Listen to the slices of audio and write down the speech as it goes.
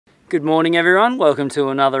Good morning everyone, welcome to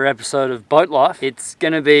another episode of Boat Life. It's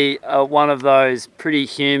going to be one of those pretty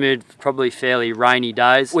humid, probably fairly rainy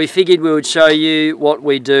days. We figured we would show you what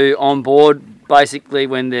we do on board, basically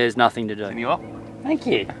when there's nothing to do. Thank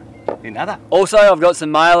you. Also, I've got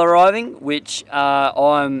some mail arriving, which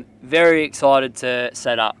I'm very excited to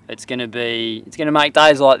set up. It's going to make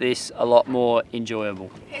days like this a lot more enjoyable.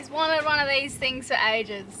 He's wanted one of these things for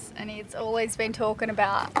ages, and he's always been talking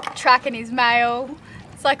about tracking his mail.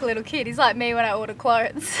 It's like a little kid. He's like me when I order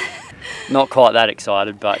clothes. Not quite that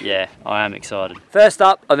excited, but yeah, I am excited. First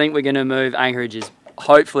up, I think we're going to move anchorages,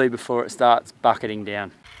 hopefully before it starts bucketing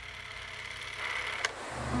down.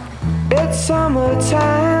 It's summertime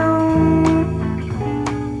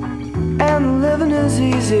and living is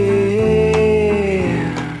easy.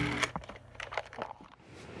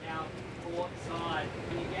 Now, port side,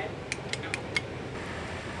 can you get?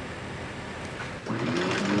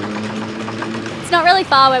 It's not really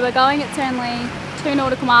far where we're going. It's only 2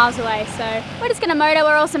 nautical miles away, so we're just gonna motor.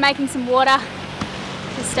 We're also making some water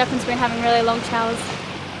because Stefan's been having really long showers.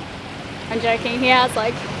 I'm joking, he has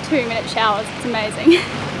like 2-minute showers. It's amazing.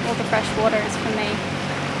 All the fresh water is for me,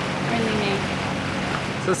 only me.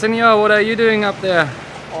 So Senor, what are you doing up there?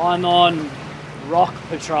 I'm on rock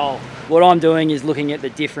patrol. What I'm doing is looking at the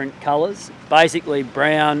different colours. Basically,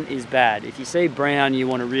 brown is bad. If you see brown, you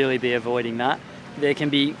want to really be avoiding that. There can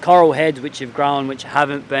be coral heads which have grown which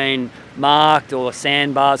haven't been marked, or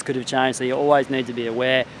sandbars could have changed, so you always need to be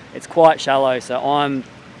aware. It's quite shallow, so I'm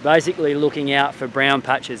basically looking out for brown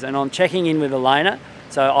patches, and I'm checking in with Elayna.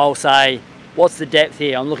 So I'll say, what's the depth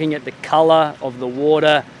here? I'm looking at the colour of the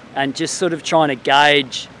water and just sort of trying to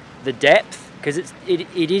gauge the depth, because it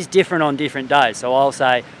is different on different days. So I'll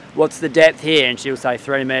say, what's the depth here? And she'll say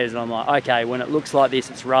 3 metres, and I'm like, okay, when it looks like this,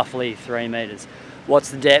 it's roughly 3 metres.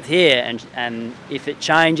 What's the depth here? And if it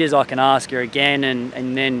changes, I can ask her again,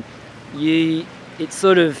 and then it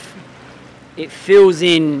fills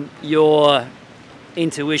in your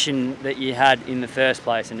intuition that you had in the first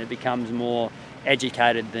place, and it becomes more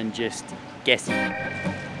educated than just guessing. Now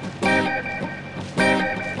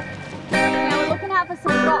we're looking out for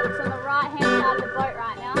some rocks on the right hand side of the boat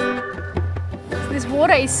right now. So this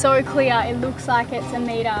water is so clear, it looks like it's 1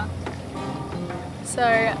 metre. So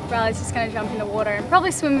Riley's just going to jump in the water and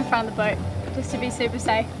probably swim in front of the boat just to be super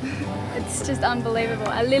safe. It's just unbelievable.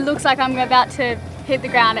 It looks like I'm about to hit the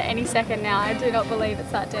ground at any second now. I do not believe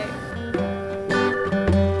it's that deep.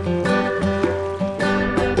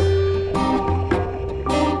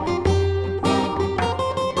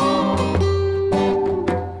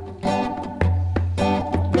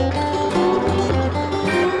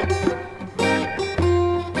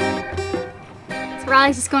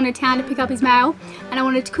 Riley's just gone to town to pick up his mail, and I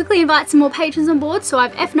wanted to quickly invite some more patrons on board, so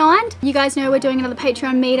I've F9'd. You guys know we're doing another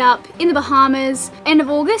Patron meetup in the Bahamas end of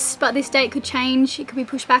August, but this date could change. It could be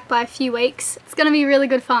pushed back by a few weeks. It's going to be really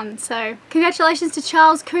good fun, so congratulations to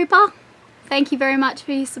Charles Cooper. Thank you very much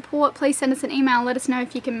for your support. Please send us an email and let us know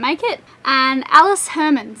if you can make it. And Alice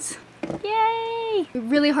Hermanns. Yay! We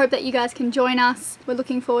really hope that you guys can join us. We're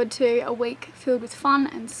looking forward to a week filled with fun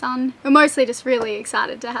and sun. We're mostly just really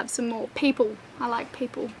excited to have some more people. I like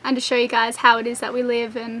people. And to show you guys how it is that we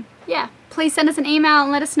live, and yeah. Please send us an email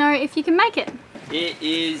and let us know if you can make it. It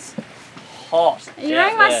is hot. Are you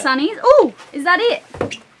wearing my sunnies? Oh, is that it?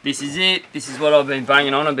 This is it. This is what I've been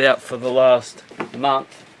banging on about for the last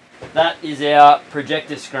month. That is our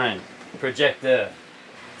projector screen. Projector.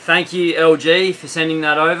 Thank you LG for sending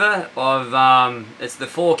that over. It's the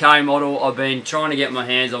 4K model. I've been trying to get my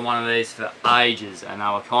hands on one of these for ages, and they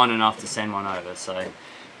were kind enough to send one over, so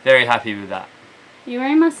very happy with that. Are you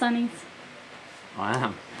wearing my sunnies? I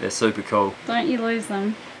am. They're super cool. Don't you lose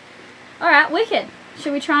them. Alright, wicked.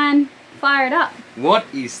 Should we try and fire it up? What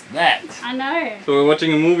is that? I know. So we're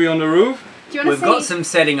watching a movie on the roof? Do you want to see? We've got some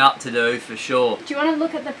setting up to do for sure. Do you want to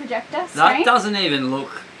look at the projector screen? That doesn't even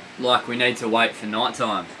look like we need to wait for night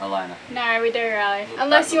time, Elayna. No, we do really.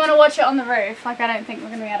 Unless you want to watch it on the roof. Like, I don't think we're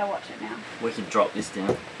going to be able to watch it now. We can drop this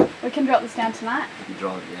down. We can drop this down tonight. We can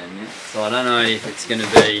drop it down, yeah. So I don't know if it's going to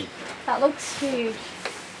be... That looks huge.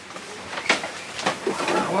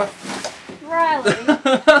 What? Riley,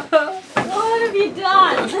 what have you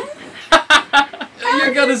done?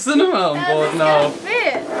 You got a cinema on board now.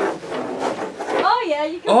 Fit. Oh yeah,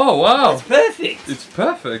 you can. Oh wow. That's perfect. It's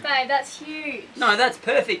perfect. Babe, that's huge. No, that's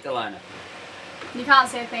perfect, Elayna. You can't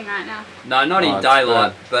see a thing right now. No, not in it's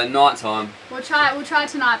daylight, bad. but night time. We'll try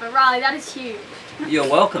tonight, but Riley, that is huge. You're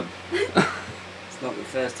welcome. It's not the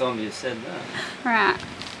first time you've said that. Right.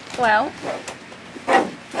 Well.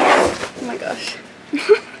 Oh my gosh.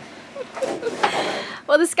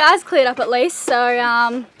 Well, the sky's cleared up at least,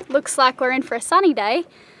 so looks like we're in for a sunny day.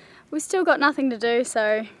 we've still got nothing to do,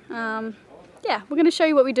 so yeah, we're going to show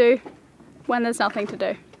you what we do when there's nothing to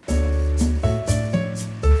do.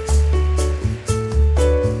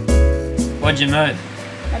 What'd you move?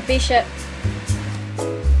 A bishop.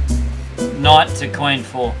 Knight to queen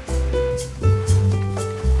 4.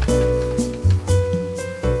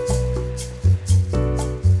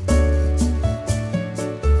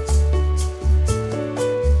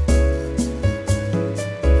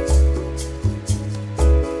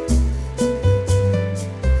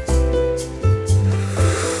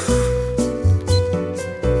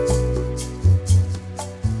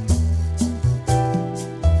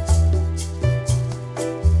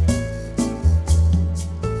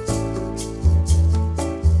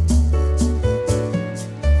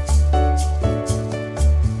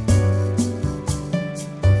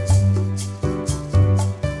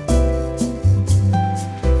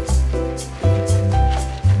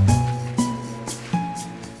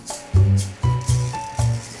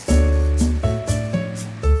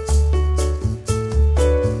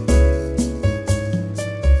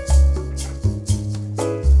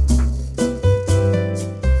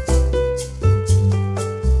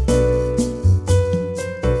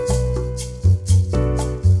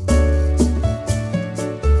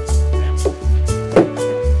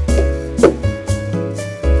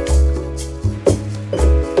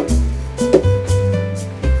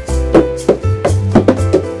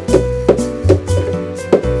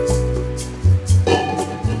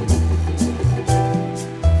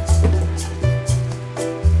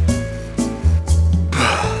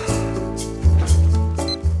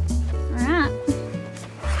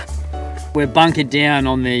 We're bunkered down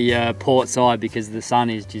on the port side because the sun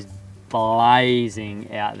is just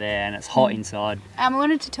blazing out there and it's hot inside. We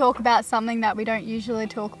wanted to talk about something that we don't usually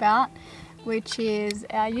talk about, which is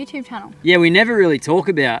our YouTube channel. Yeah, we never really talk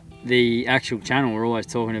about the actual channel. We're always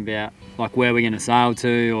talking about like where we're going to sail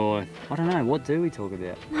to, or I don't know, what do we talk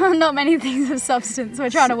about? Not many things of substance. We're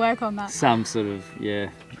trying to work on that. Some sort of, yeah,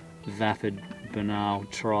 vapid, banal,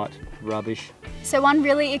 trite rubbish. So one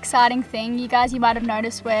really exciting thing, you guys, you might have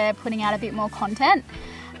noticed we're putting out a bit more content,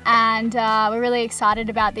 and we're really excited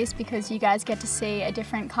about this because you guys get to see a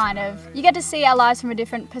different kind of, you get to see our lives from a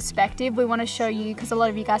different perspective. We want to show you, because a lot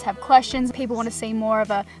of you guys have questions, people want to see more of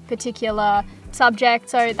a particular subject,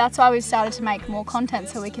 so that's why we've started to make more content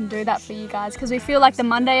so we can do that for you guys, because we feel like the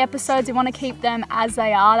Monday episodes, we want to keep them as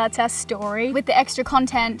they are. That's our story. With the extra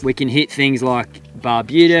content, we can hit things like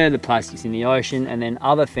Barbuda, the plastics in the ocean, and then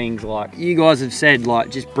other things like you guys have said,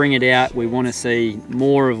 like just bring it out. We want to see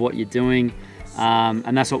more of what you're doing,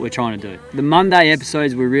 and that's what we're trying to do. The Monday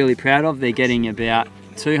episodes we're really proud of. They're getting about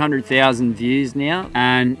 200,000 views now,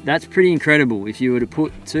 and that's pretty incredible. If you were to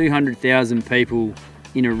put 200,000 people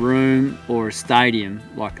in a room or a stadium,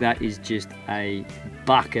 like that is just a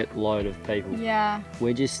bucket load of people. Yeah.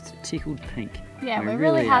 We're just tickled pink. Yeah, we're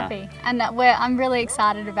really happy, and I'm really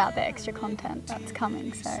excited about the extra content that's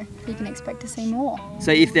coming, so you can expect to see more.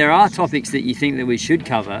 So if there are topics that you think that we should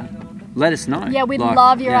cover, let us know. Yeah, we'd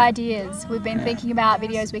love your ideas. We've been thinking about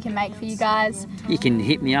videos we can make for you guys. You can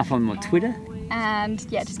hit me up on my Twitter. And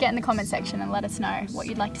yeah, just get in the comment section and let us know what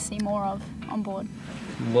you'd like to see more of on board.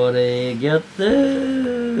 What do you get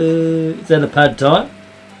there? Is that a pad thai?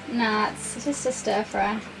 Nah, it's just a stir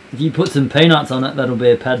fry. If you put some peanuts on it, that'll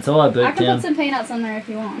be a pad thai. I can put some peanuts on there if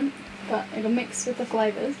you want, but it'll mix with the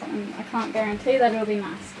flavours, and I can't guarantee that it'll be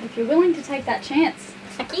nice. If you're willing to take that chance,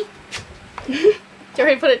 Aki. Do you want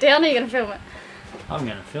me to put it down, or are you going to film it? I'm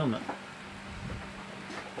going to film it.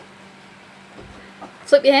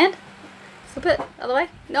 Flip your hand. Flip it other way.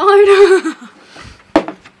 No, no.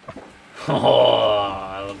 Oh,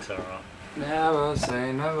 that looks alright. Never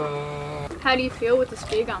say never. How do you feel with the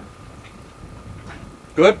spear gun?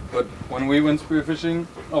 Good, but when we went spearfishing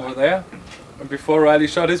over there, and before Riley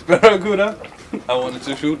shot his barracuda, I wanted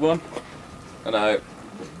to shoot one, and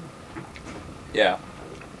yeah,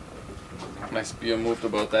 my spear moved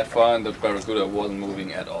about that far, and the barracuda wasn't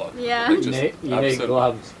moving at all. Yeah. Like You need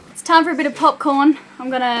gloves. It's time for a bit of popcorn. I'm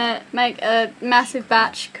gonna make a massive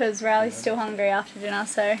batch because Riley's still hungry after dinner,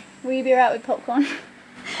 so will you be right with popcorn?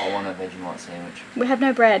 I want a Vegemite sandwich. We have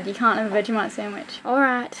no bread, you can't have a Vegemite sandwich.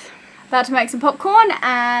 Alright, about to make some popcorn,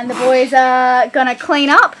 and the boys are gonna clean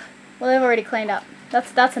up. Well, they've already cleaned up.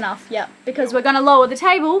 That's enough, yep. Because we're gonna lower the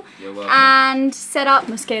table and set up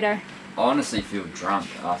mosquito. I honestly feel drunk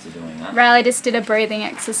after doing that. Riley just did a breathing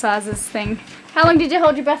exercises thing. How long did you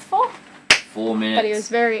hold your breath for? 4 minutes. But he was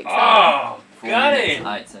very excited. Oh, 4 got minutes, it!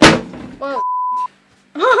 8 seconds. Whoa.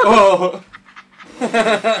 Oh!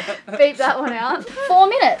 Beep that one out. 4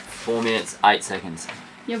 minutes. 4 minutes, 8 seconds.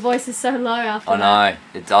 Your voice is so low after I that.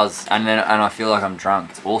 know, it does. And I feel like I'm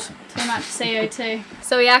drunk. It's awesome. Too much CO2.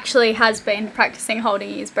 So he actually has been practicing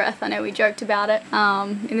holding his breath. I know we joked about it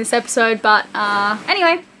in this episode, but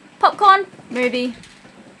anyway, popcorn, movie.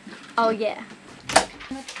 Oh yeah.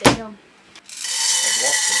 What the deal?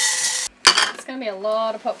 It's gonna be a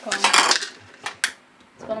lot of popcorn. That's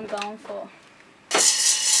what I'm going for.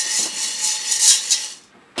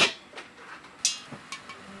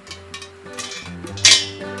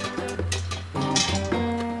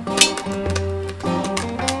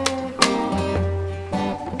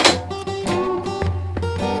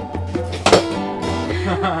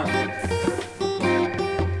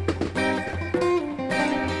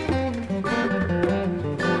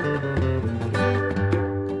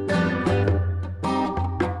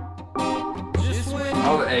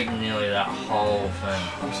 I would egg nearly that whole thing.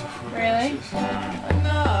 Really?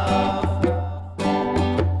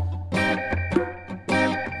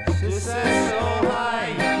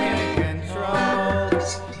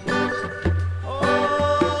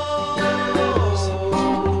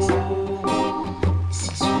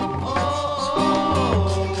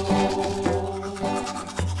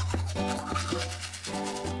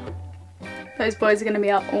 Those boys are going to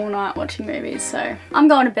be up all night watching movies, so I'm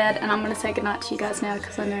going to bed and I'm going to say goodnight to you guys now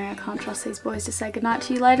because I know I can't trust these boys to say goodnight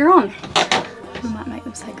to you later on. We might make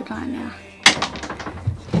them say goodnight now.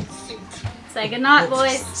 Say goodnight,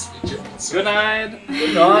 boys. Good night.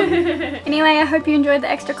 Good night. Anyway, I hope you enjoyed the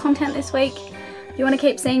extra content this week. If you want to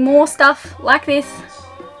keep seeing more stuff like this,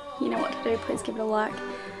 you know what to do. Please give it a like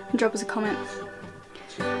and drop us a comment.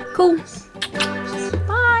 Cool.